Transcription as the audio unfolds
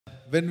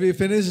when we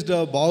finished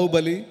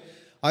Baahubali,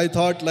 I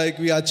thought like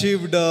we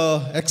achieved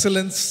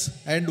excellence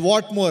and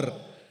what more.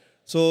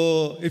 So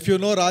if you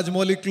know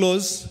Rajamouli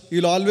close,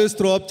 he'll always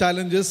throw up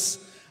challenges,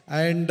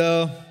 and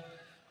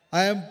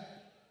I am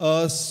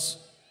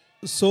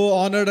so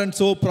honored and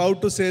so proud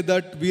to say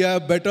that we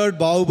have bettered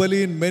Baahubali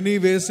in many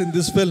ways in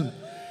this film.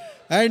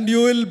 And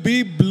you will be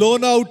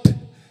blown out.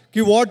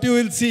 What you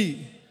will see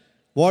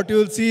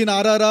in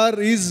RRR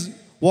is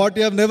what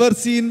you have never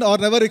seen or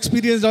never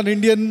experienced on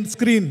Indian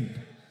screen.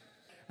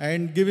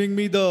 And giving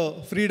me the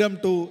freedom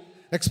to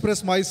express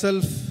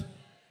myself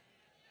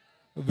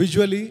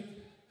visually.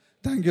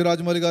 Thank you,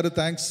 Rajamouli garu.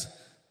 Thanks.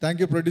 Thank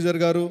you, producer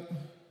garu.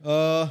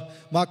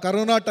 Ma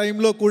corona time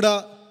lo kuda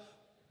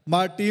మా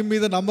team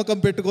మీద నమ్మకం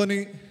పెట్టుకొని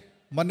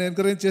మన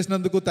encourage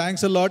చేసినందుకు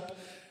thanks a lot.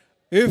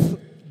 If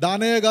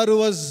Danayya గారు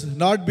was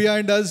not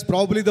behind us,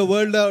 probably the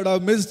world would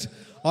have missed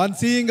on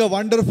seeing a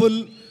wonderful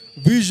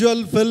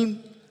visual film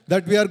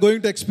that we are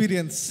going to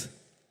experience.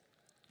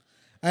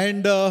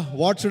 And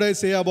what should I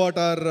say about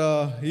our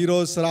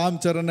heroes Ram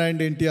Charan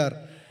and NTR?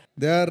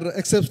 They are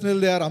exceptional,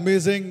 they are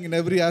amazing in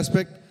every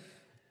aspect.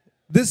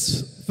 This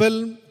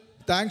film,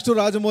 thanks to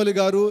Rajamouli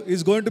garu,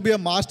 is going to be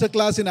a master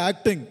class in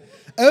acting.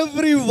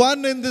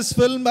 Everyone in this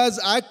film has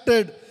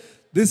acted.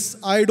 This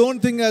I don't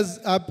think has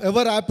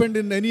ever happened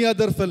in any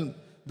other film.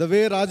 The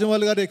way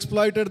Rajamouli garu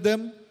exploited them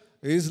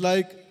is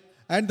like,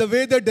 and the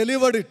way they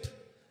delivered it,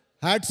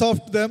 hats off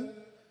to them.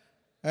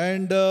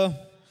 And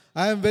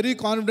I am very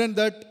confident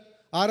that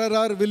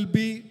RRR will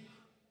be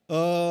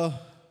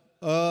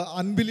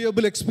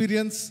unbelievable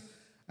experience,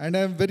 and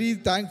I am very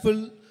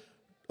thankful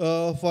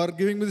for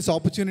giving me this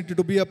opportunity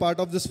to be a part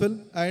of this film.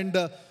 And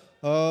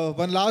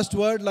one last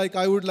word, like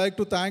I would like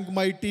to thank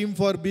my team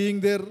for being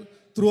there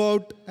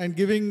throughout and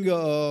giving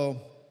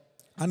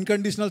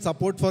unconditional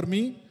support for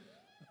me.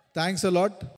 Thanks a lot.